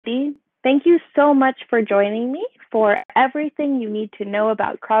community. Thank you so much for joining me for everything you need to know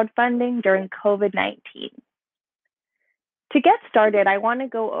about crowdfunding during COVID-19. To get started, I want to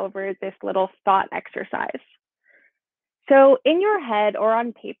go over this little thought exercise. So in your head or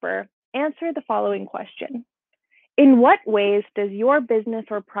on paper, answer the following question. In what ways does your business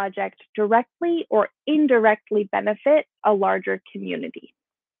or project directly or indirectly benefit a larger community?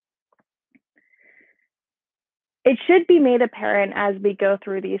 It should be made apparent as we go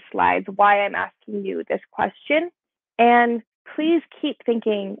through these slides why I'm asking you this question, and please keep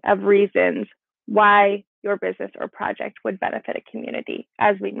thinking of reasons why your business or project would benefit a community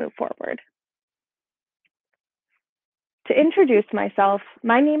as we move forward. To introduce myself,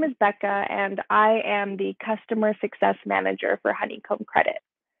 my name is Becca, and I am the Customer Success Manager for Honeycomb Credit.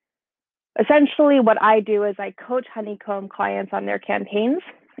 Essentially, what I do is I coach Honeycomb clients on their campaigns,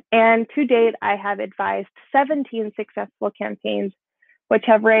 and to date, I have advised 17 successful campaigns, which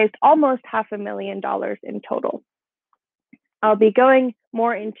have raised almost $500,000 in total. I'll be going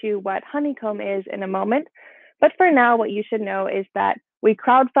more into what Honeycomb is in a moment, but for now, what you should know is that we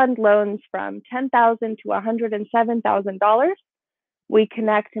crowdfund loans from $10,000 to $107,000. We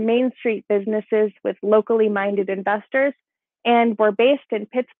connect Main Street businesses with locally minded investors, and we're based in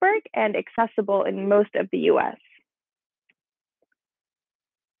Pittsburgh and accessible in most of the US.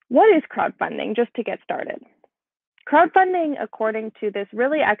 What is crowdfunding, just to get started? Crowdfunding, according to this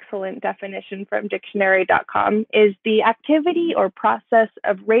really excellent definition from dictionary.com, is the activity or process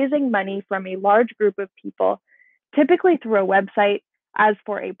of raising money from a large group of people, typically through a website, as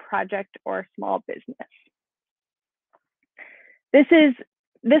for a project or small business.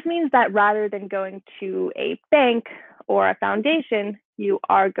 This means that rather than going to a bank or a foundation, you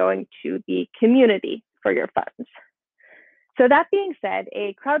are going to the community for your funds. So that being said,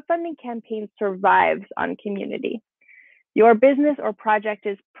 a crowdfunding campaign survives on community. Your business or project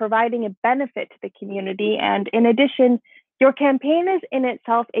is providing a benefit to the community, and in addition, your campaign is in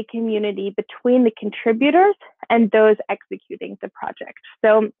itself a community between the contributors and those executing the project.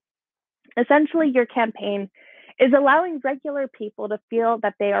 So essentially, your campaign is allowing regular people to feel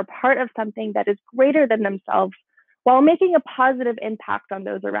that they are part of something that is greater than themselves while making a positive impact on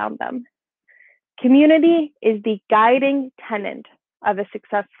those around them. Community is the guiding tenet of a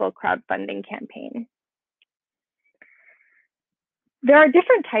successful crowdfunding campaign. There are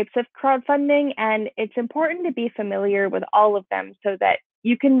different types of crowdfunding, and it's important to be familiar with all of them so that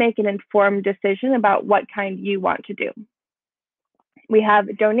you can make an informed decision about what kind you want to do. We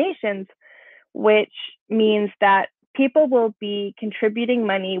have donations, which means that people will be contributing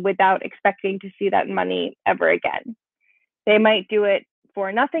money without expecting to see that money ever again. They might do it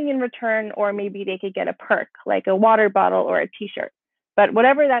for nothing in return, or maybe they could get a perk like a water bottle or a t-shirt. But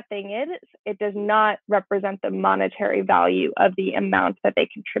whatever that thing is, it does not represent the monetary value of the amount that they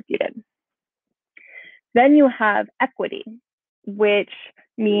contributed. Then you have equity, which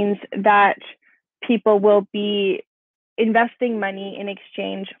means that people will be investing money in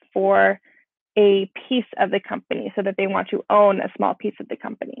exchange for a piece of the company, so that they want to own a small piece of the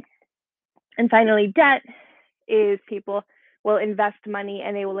company. And finally, debt is people will invest money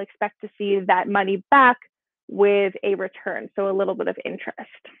and they will expect to see that money back with a return, so a little bit of interest.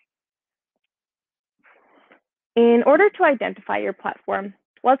 In order to identify your platform,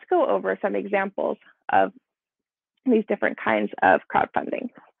 let's go over some examples of these different kinds of crowdfunding.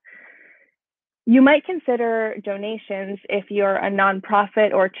 You might consider donations if you're a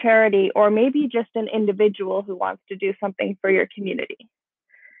nonprofit or charity, or maybe just an individual who wants to do something for your community.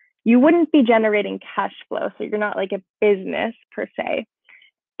 You wouldn't be generating cash flow, so you're not like a business per se.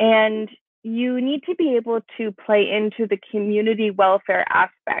 And you need to be able to play into the community welfare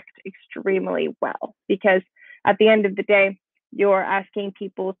aspect extremely well, because at the end of the day, you're asking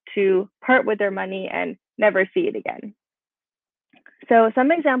people to part with their money and never see it again. So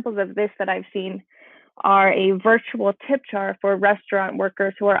some examples of this that I've seen are a virtual tip jar for restaurant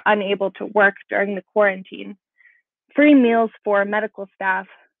workers who are unable to work during the quarantine, free meals for medical staff,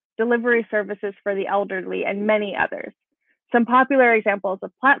 delivery services for the elderly, and many others. Some popular examples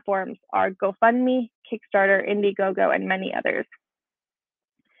of platforms are GoFundMe, Kickstarter, Indiegogo, and many others.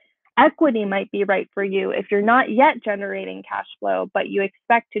 Equity might be right for you if you're not yet generating cash flow, but you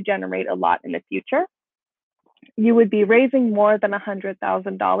expect to generate a lot in the future. You would be raising more than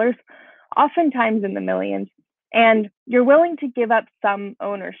 $100,000, oftentimes in the millions, and you're willing to give up some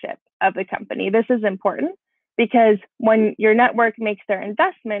ownership of the company. This is important because when your network makes their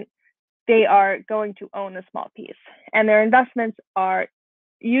investment, they are going to own a small piece, and their investments are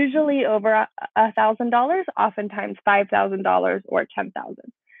usually over $1,000, oftentimes $5,000 or $10,000.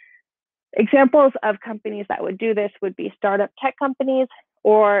 Examples of companies that would do this would be startup tech companies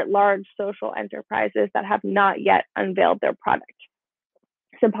or large social enterprises that have not yet unveiled their product.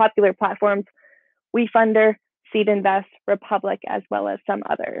 Some popular platforms: WeFunder, Seed Invest, Republic, as well as some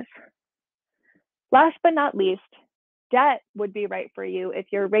others. Last but not least, debt would be right for you if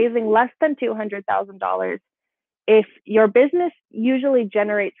you're raising less than $200,000, if your business usually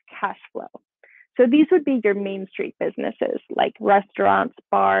generates cash flow. So these would be your Main Street businesses like restaurants,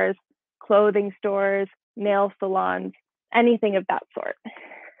 bars, clothing stores, nail salons, anything of that sort.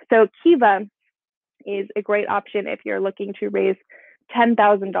 So Kiva is a great option if you're looking to raise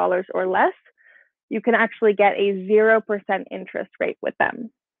 $10,000 or less. You can actually get a 0% interest rate with them.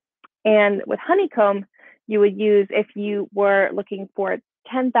 And with Honeycomb, you would use if you were looking for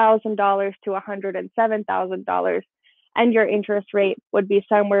 $10,000 to $107,000, and your interest rate would be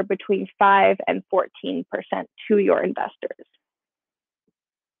somewhere between 5 and 14% to your investors.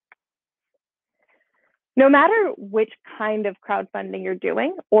 No matter which kind of crowdfunding you're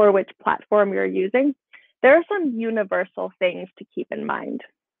doing or which platform you're using, there are some universal things to keep in mind.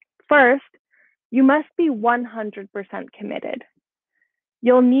 First, you must be 100% committed.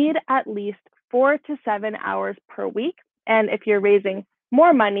 You'll need at least 4 to 7 hours per week. And if you're raising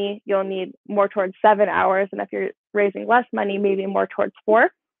more money, you'll need more towards 7 hours. And if you're raising less money, maybe more towards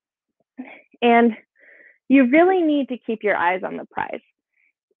 4. And you really need to keep your eyes on the prize.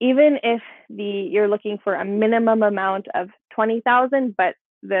 Even if you're looking for a minimum amount of $20,000, but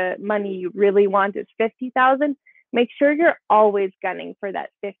the money you really want is $50,000, make sure you're always gunning for that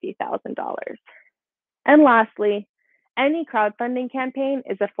 $50,000. And lastly, any crowdfunding campaign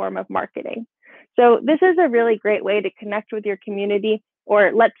is a form of marketing. So this is a really great way to connect with your community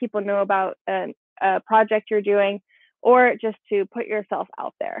or let people know about a project you're doing, or just to put yourself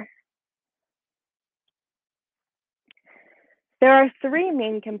out there. There are 3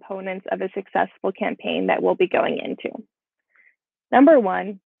 main components of a successful campaign that we'll be going into. Number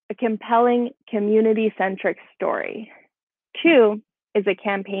 1, a compelling community-centric story. 2 is a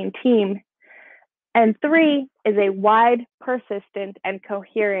campaign team. And 3 is a wide, persistent, and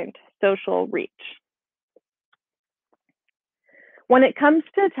coherent social reach. When it comes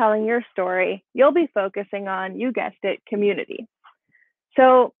to telling your story, you'll be focusing on, you guessed it, community.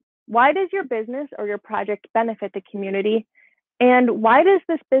 So why does your business or your project benefit the community? And why does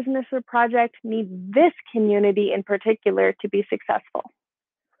this business or project need this community in particular to be successful?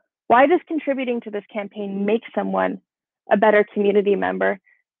 Why does contributing to this campaign make someone a better community member?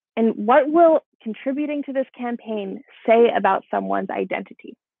 And what will contributing to this campaign say about someone's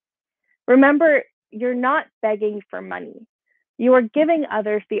identity? Remember, you're not begging for money. You are giving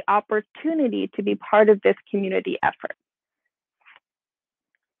others the opportunity to be part of this community effort.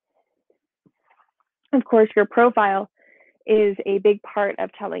 Of course, your profile is a big part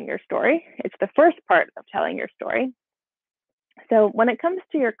of telling your story. It's the first part of telling your story. So when it comes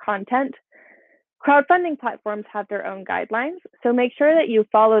to your content, crowdfunding platforms have their own guidelines, so make sure that you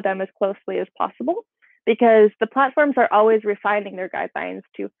follow them as closely as possible, because the platforms are always refining their guidelines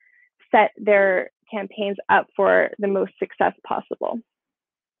to set their campaigns up for the most success possible.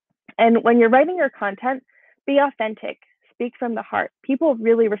 And when you're writing your content, be authentic, speak from the heart. People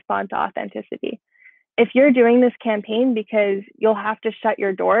really respond to authenticity. If you're doing this campaign because you'll have to shut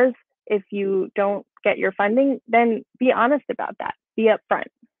your doors if you don't get your funding, then be honest about that. Be upfront.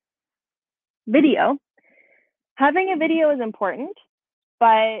 Video. Having a video is important,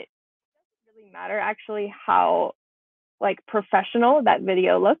 but it doesn't really matter actually how professional that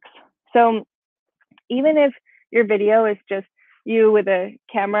video looks. So even if your video is just you with a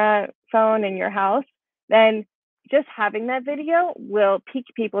camera phone in your house, then just having that video will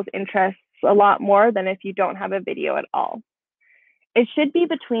pique people's interests a lot more than if you don't have a video at all. It should be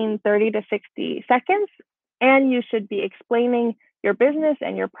between 30 to 60 seconds, and you should be explaining your business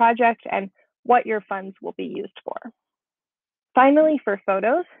and your project and what your funds will be used for. Finally, for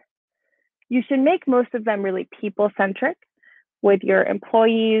photos, you should make most of them really people-centric with your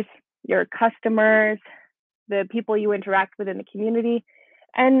employees, your customers, the people you interact with in the community,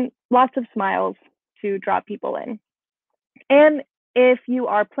 and lots of smiles to draw people in. And if you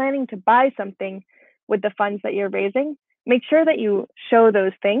are planning to buy something with the funds that you're raising, make sure that you show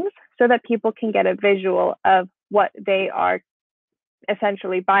those things so that people can get a visual of what they are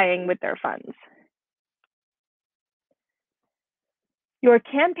essentially buying with their funds. Your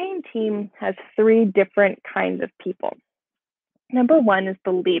campaign team has 3 different kinds of people. Number 1 is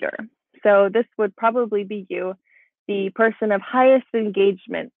the leader. So this would probably be you, the person of highest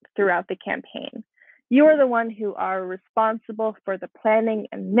engagement throughout the campaign. You are the one who are responsible for the planning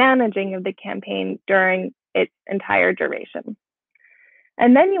and managing of the campaign during its entire duration.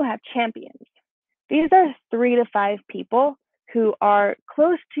 And then you have champions. These are 3 to 5 people who are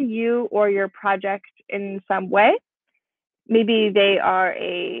close to you or your project in some way. Maybe they are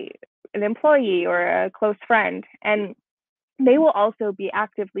an employee or a close friend, and they will also be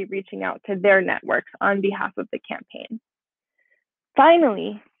actively reaching out to their networks on behalf of the campaign.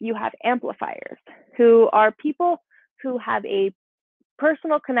 Finally, you have amplifiers, who are people who have a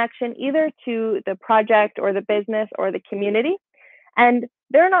personal connection either to the project or the business or the community, and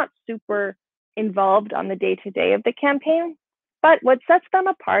they're not super involved on the day-to-day of the campaign. But what sets them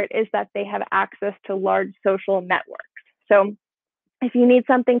apart is that they have access to large social networks. So if you need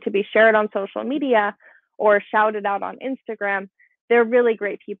something to be shared on social media or shouted out on Instagram, they're really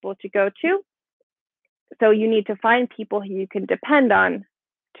great people to go to. So you need to find people who you can depend on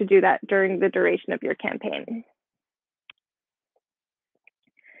to do that during the duration of your campaign.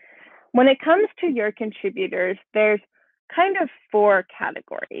 When it comes to your contributors, there's kind of 4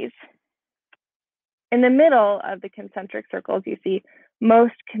 categories. In the middle of the concentric circles, you see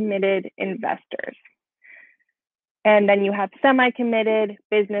most committed investors. And then you have semi-committed,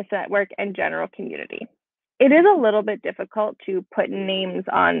 business network, and general community. It is a little bit difficult to put names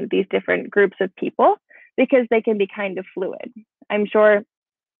on these different groups of people because they can be kind of fluid. I'm sure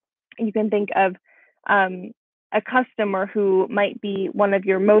you can think of a customer who might be one of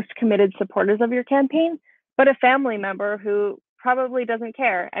your most committed supporters of your campaign, but a family member who probably doesn't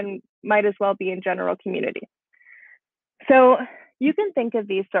care and might as well be in general community. So you can think of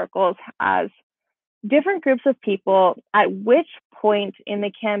these circles as different groups of people at which point in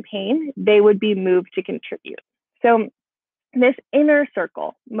the campaign they would be moved to contribute. So this inner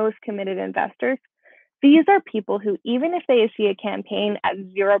circle, most committed investors, these are people who, even if they see a campaign at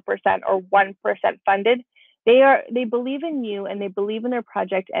 0% or 1% funded, they believe in you and they believe in their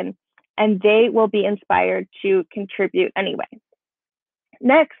project, and they will be inspired to contribute anyway.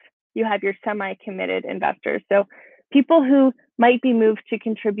 Next, you have your semi-committed investors. So people who might be moved to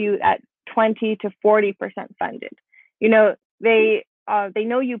contribute at 20 to 40% funded. You know, they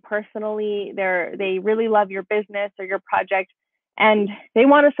know you personally, they really love your business or your project, and they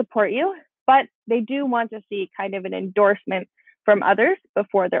want to support you, but they do want to see kind of an endorsement from others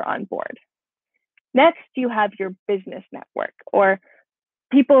before they're on board. Next, you have your business network, or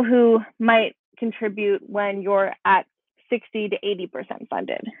people who might contribute when you're at 60 to 80%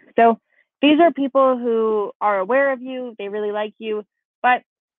 funded. So these are people who are aware of you, they really like you, but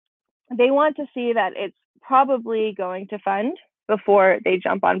they want to see that it's probably going to fund before they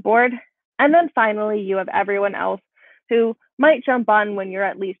jump on board. And then finally, you have everyone else who might jump on when you're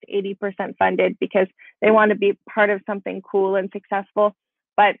at least 80% funded because they want to be part of something cool and successful,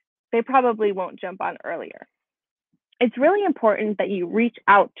 but they probably won't jump on earlier. It's really important that you reach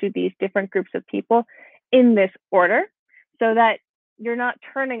out to these different groups of people in this order so that you're not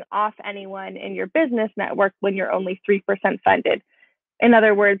turning off anyone in your business network when you're only 3% funded. In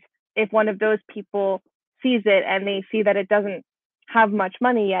other words, if one of those people sees it and they see that it doesn't have much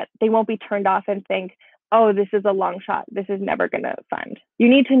money yet, they won't be turned off and think, oh, this is a long shot, this is never going to fund. You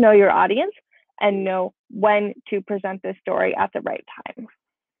need to know your audience and know when to present this story at the right time.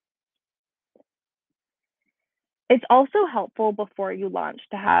 It's also helpful before you launch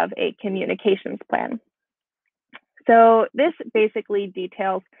to have a communications plan. So this basically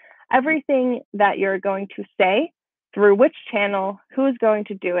details everything that you're going to say, through which channel, who's going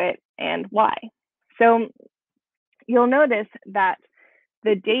to do it, and why. So you'll notice that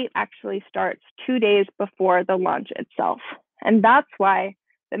the date actually starts 2 days before the launch itself. And that's why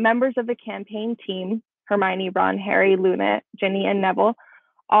the members of the campaign team, Hermione, Ron, Harry, Luna, Ginny, and Neville,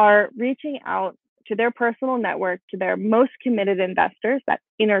 are reaching out to their personal network, to their most committed investors, that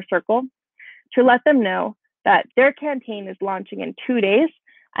inner circle, to let them know that their campaign is launching in 2 days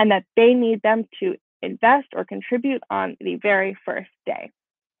and that they need them to invest or contribute on the very first day.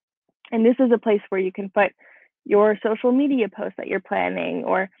 And this is a place where you can put your social media posts that you're planning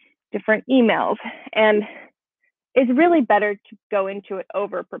or different emails. And it's really better to go into it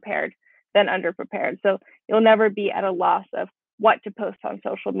over-prepared than under-prepared. So you'll never be at a loss of what to post on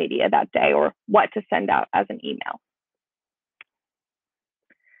social media that day or what to send out as an email.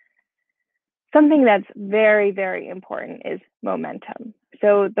 Something that's very, very important is momentum.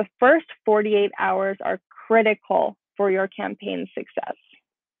 So the first 48 hours are critical for your campaign's success.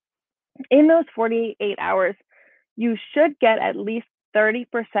 In those 48 hours, you should get at least 30%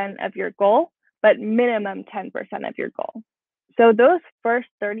 of your goal, but minimum 10% of your goal. So those first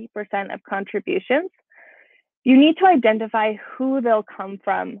 30% of contributions, you need to identify who they'll come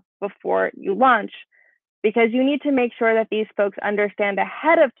from before you launch, because you need to make sure that these folks understand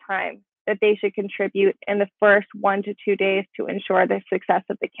ahead of time that they should contribute in the first 1 to 2 days to ensure the success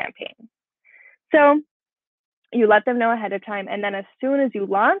of the campaign. So You let them know ahead of time, and then as soon as you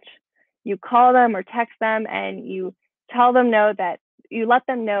launch, you call them or text them and you let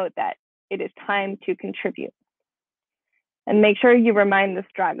them know that it is time to contribute. And make sure you remind the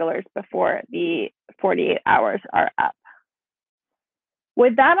stragglers before the 48 hours are up.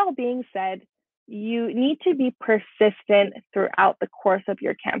 With that all being said, you need to be persistent throughout the course of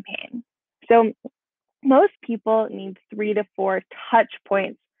your campaign. So most people need 3 to 4 touch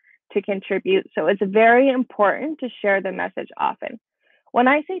points to contribute. So it's very important to share the message often. When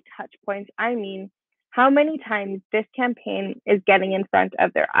I say touch points, I mean how many times this campaign is getting in front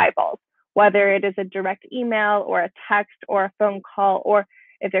of their eyeballs, whether it is a direct email or a text or a phone call, or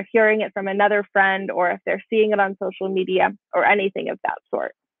if they're hearing it from another friend, or if they're seeing it on social media or anything of that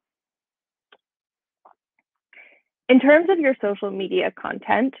sort. In terms of your social media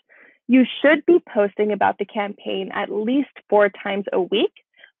content, you should be posting about the campaign at least 4 times a week,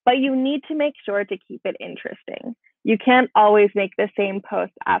 but you need to make sure to keep it interesting. You can't always make the same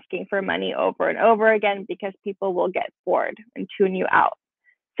post asking for money over and over again because people will get bored and tune you out.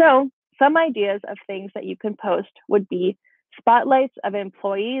 So some ideas of things that you can post would be spotlights of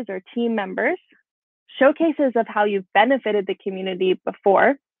employees or team members, showcases of how you've benefited the community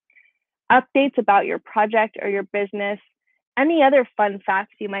before, updates about your project or your business, any other fun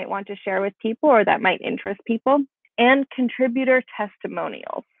facts you might want to share with people or that might interest people, and contributor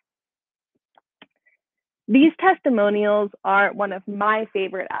testimonials. These testimonials are one of my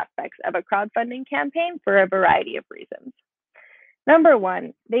favorite aspects of a crowdfunding campaign for a variety of reasons. Number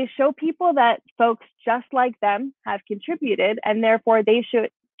one, they show people that folks just like them have contributed, and therefore they should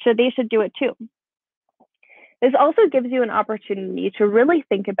do it too. This also gives you an opportunity to really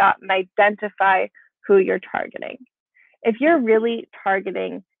think about and identify who you're targeting. If you're really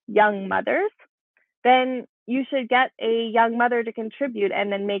targeting young mothers, then you should get a young mother to contribute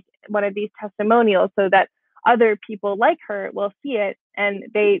and then make one of these testimonials so that other people like her will see it and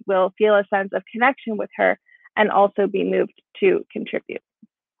they will feel a sense of connection with her and also be moved to contribute.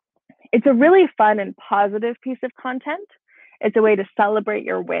 It's a really fun and positive piece of content. It's a way to celebrate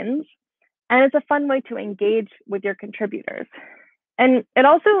your wins, and it's a fun way to engage with your contributors. And it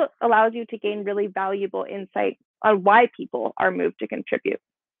also allows you to gain really valuable insight on why people are moved to contribute.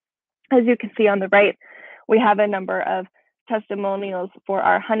 As you can see on the right, we have a number of testimonials for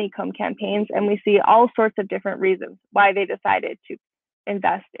our honeycomb campaigns, and we see all sorts of different reasons why they decided to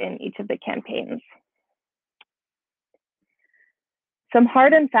invest in each of the campaigns. Some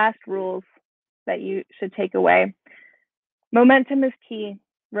hard and fast rules that you should take away. Momentum is key.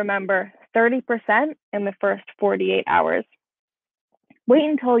 Remember, 30% in the first 48 hours. Wait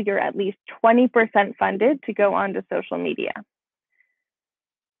until you're at least 20% funded to go onto social media.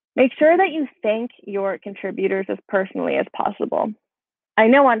 Make sure that you thank your contributors as personally as possible. I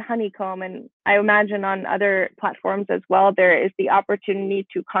know on Honeycomb, and I imagine on other platforms as well, there is the opportunity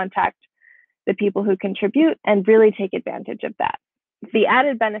to contact the people who contribute and really take advantage of that. The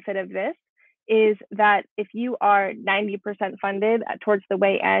added benefit of this is that if you are 90% funded towards the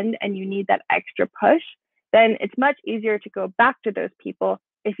way end and you need that extra push, then it's much easier to go back to those people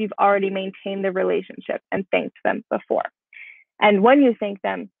if you've already maintained the relationship and thanked them before. And when you thank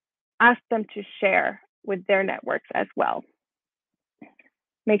them, ask them to share with their networks as well.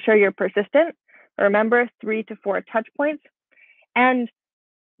 Make sure you're persistent. Remember, 3 to 4 touch points. And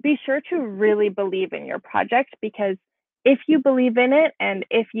be sure to really believe in your project, because if you believe in it and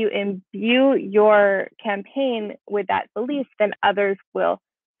if you imbue your campaign with that belief, then others will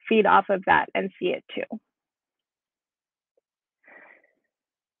feed off of that and see it too.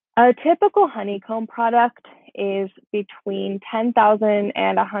 A typical honeycomb product is between $10,000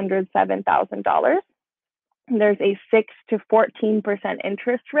 and $107,000. There's a 6 to 14%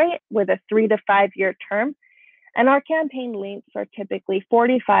 interest rate with a 3 to 5 year term, and our campaign lengths are typically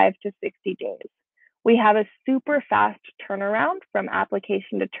 45 to 60 days. We have a super fast turnaround from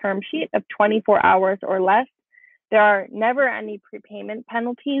application to term sheet of 24 hours or less. There are never any prepayment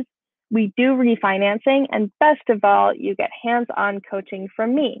penalties. We do refinancing, and best of all, you get hands-on coaching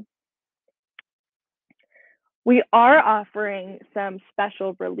from me. We are offering some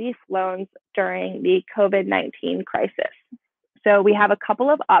special relief loans during the COVID-19 crisis. So we have a couple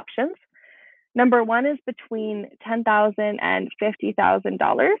of options. Number one is between $10,000 and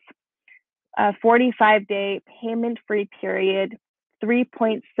 $50,000, a 45-day payment-free period,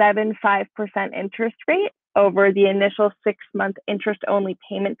 3.75% interest rate over the initial 6-month interest-only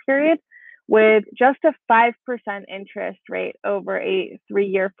payment period, with just a 5% interest rate over a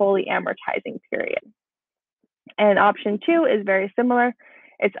 3-year fully amortizing period. And option 2 is very similar.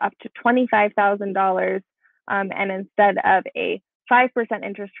 It's up to $25,000, and instead of a 5%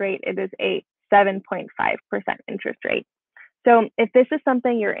 interest rate, it is a 7.5% interest rate. So if this is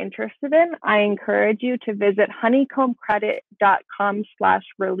something you're interested in, I encourage you to visit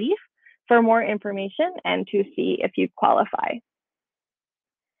honeycombcredit.com/relief for more information and to see if you qualify.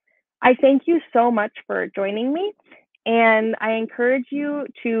 I thank you so much for joining me, and I encourage you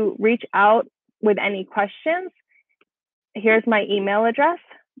to reach out with any questions. Here's my email address,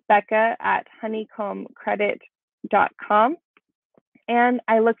 becca@honeycombcredit.com, and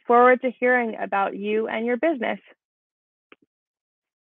I look forward to hearing about you and your business.